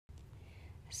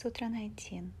Sutra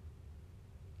 19.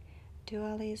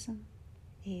 Dualism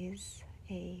is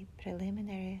a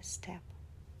preliminary step.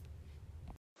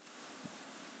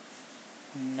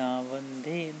 Na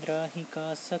vande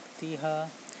drahika saktiha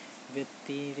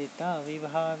vittirita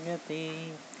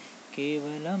vibhavyate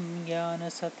kevalam jnana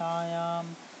satayam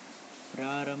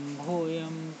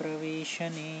prarambhoyam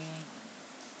praveshane.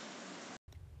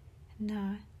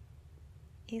 Na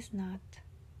is not.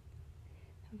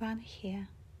 Vanhe,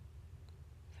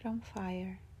 from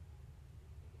fire.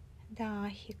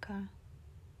 Dahika,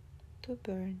 to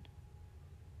burn.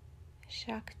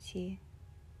 Shakti,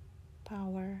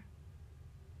 power.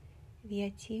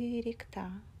 Vyatirikta,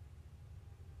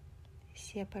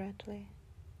 separately.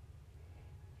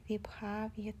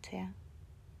 Vibhavyate,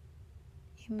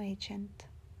 imagined.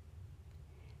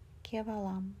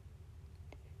 Kevalam,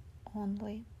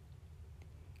 only.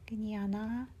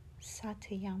 Jnana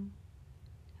Satyam,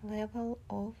 level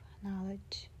of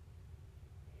knowledge.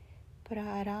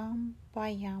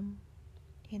 Prarambhayam,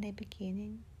 in the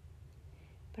beginning.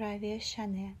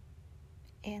 Praveshane,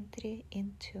 entry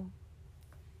into.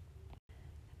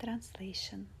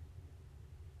 Translation.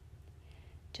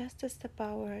 Just as the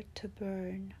power to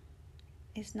burn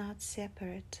is not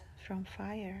separate from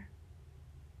fire,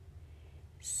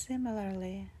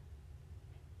 similarly,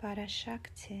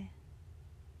 Parashakti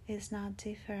is not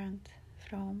different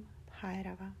from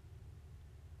Bhairava.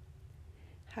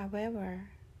 However,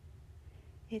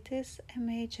 it is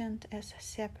imagined as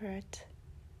separate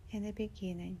in the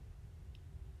beginning,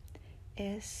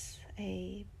 as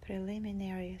a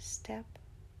preliminary step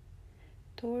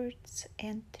towards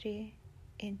entry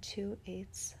into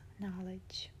its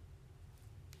knowledge.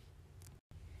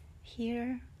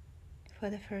 Here, for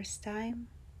the first time,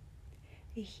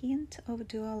 a hint of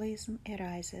dualism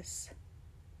arises.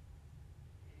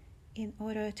 In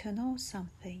order to know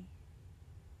something,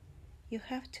 you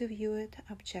have to view it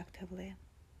objectively.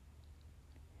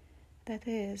 That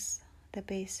is the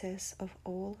basis of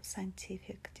all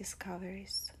scientific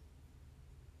discoveries.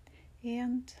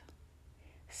 And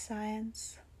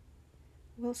science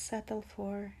will settle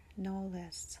for no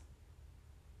less.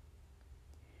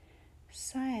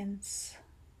 Science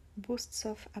boasts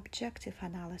of objective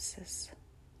analysis,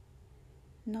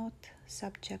 not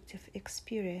subjective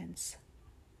experience,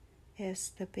 as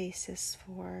the basis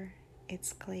for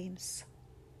its claims.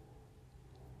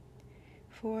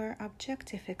 For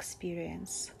objective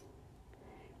experience,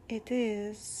 it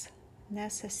is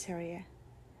necessary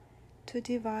to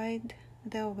divide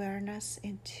the awareness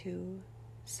into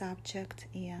subject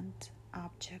and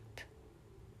object.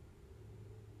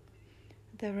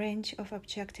 The range of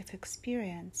objective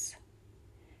experience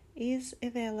is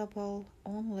available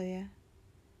only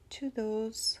to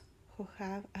those who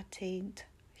have attained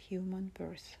human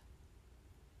birth.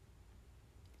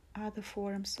 Other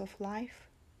forms of life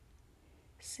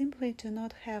simply do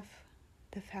not have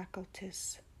the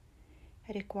faculties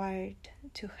required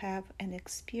to have an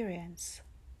experience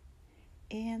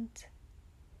and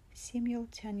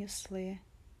simultaneously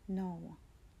know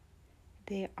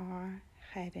they are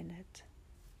having it.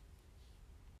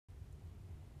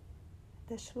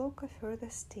 The shloka further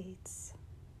states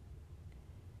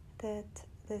that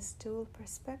this dual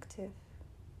perspective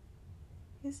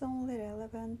is only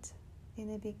relevant in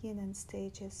the beginning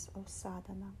stages of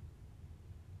sadhana,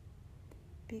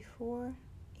 before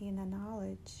inner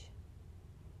knowledge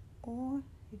or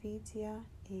vidya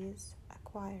is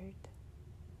acquired.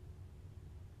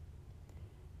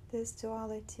 This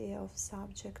duality of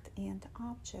subject and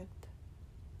object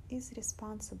is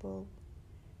responsible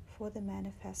for the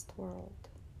manifest world.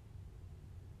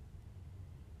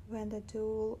 When the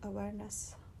dual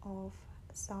awareness of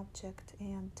subject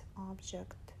and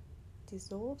object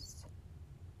dissolves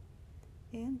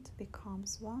and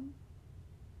becomes one,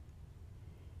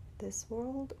 this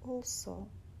world also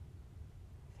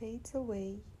fades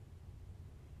away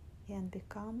and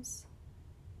becomes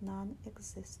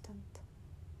non-existent.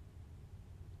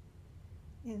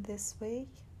 In this way,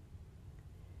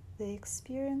 the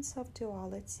experience of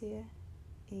duality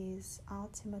is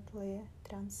ultimately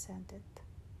transcended.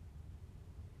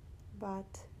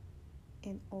 But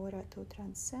in order to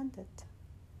transcend it,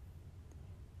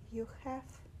 you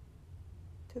have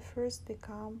to first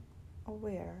become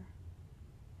aware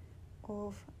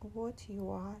of what you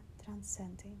are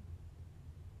transcending.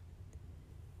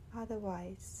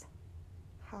 Otherwise,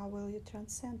 how will you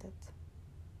transcend it?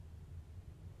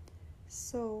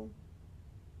 So,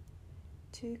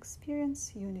 to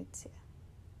experience unity,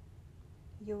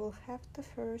 you will have to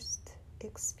first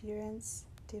experience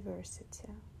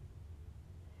diversity,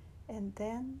 and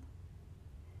then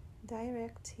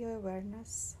direct your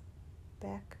awareness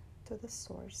back to the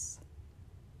source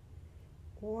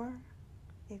or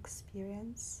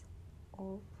experience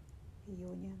of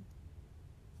union.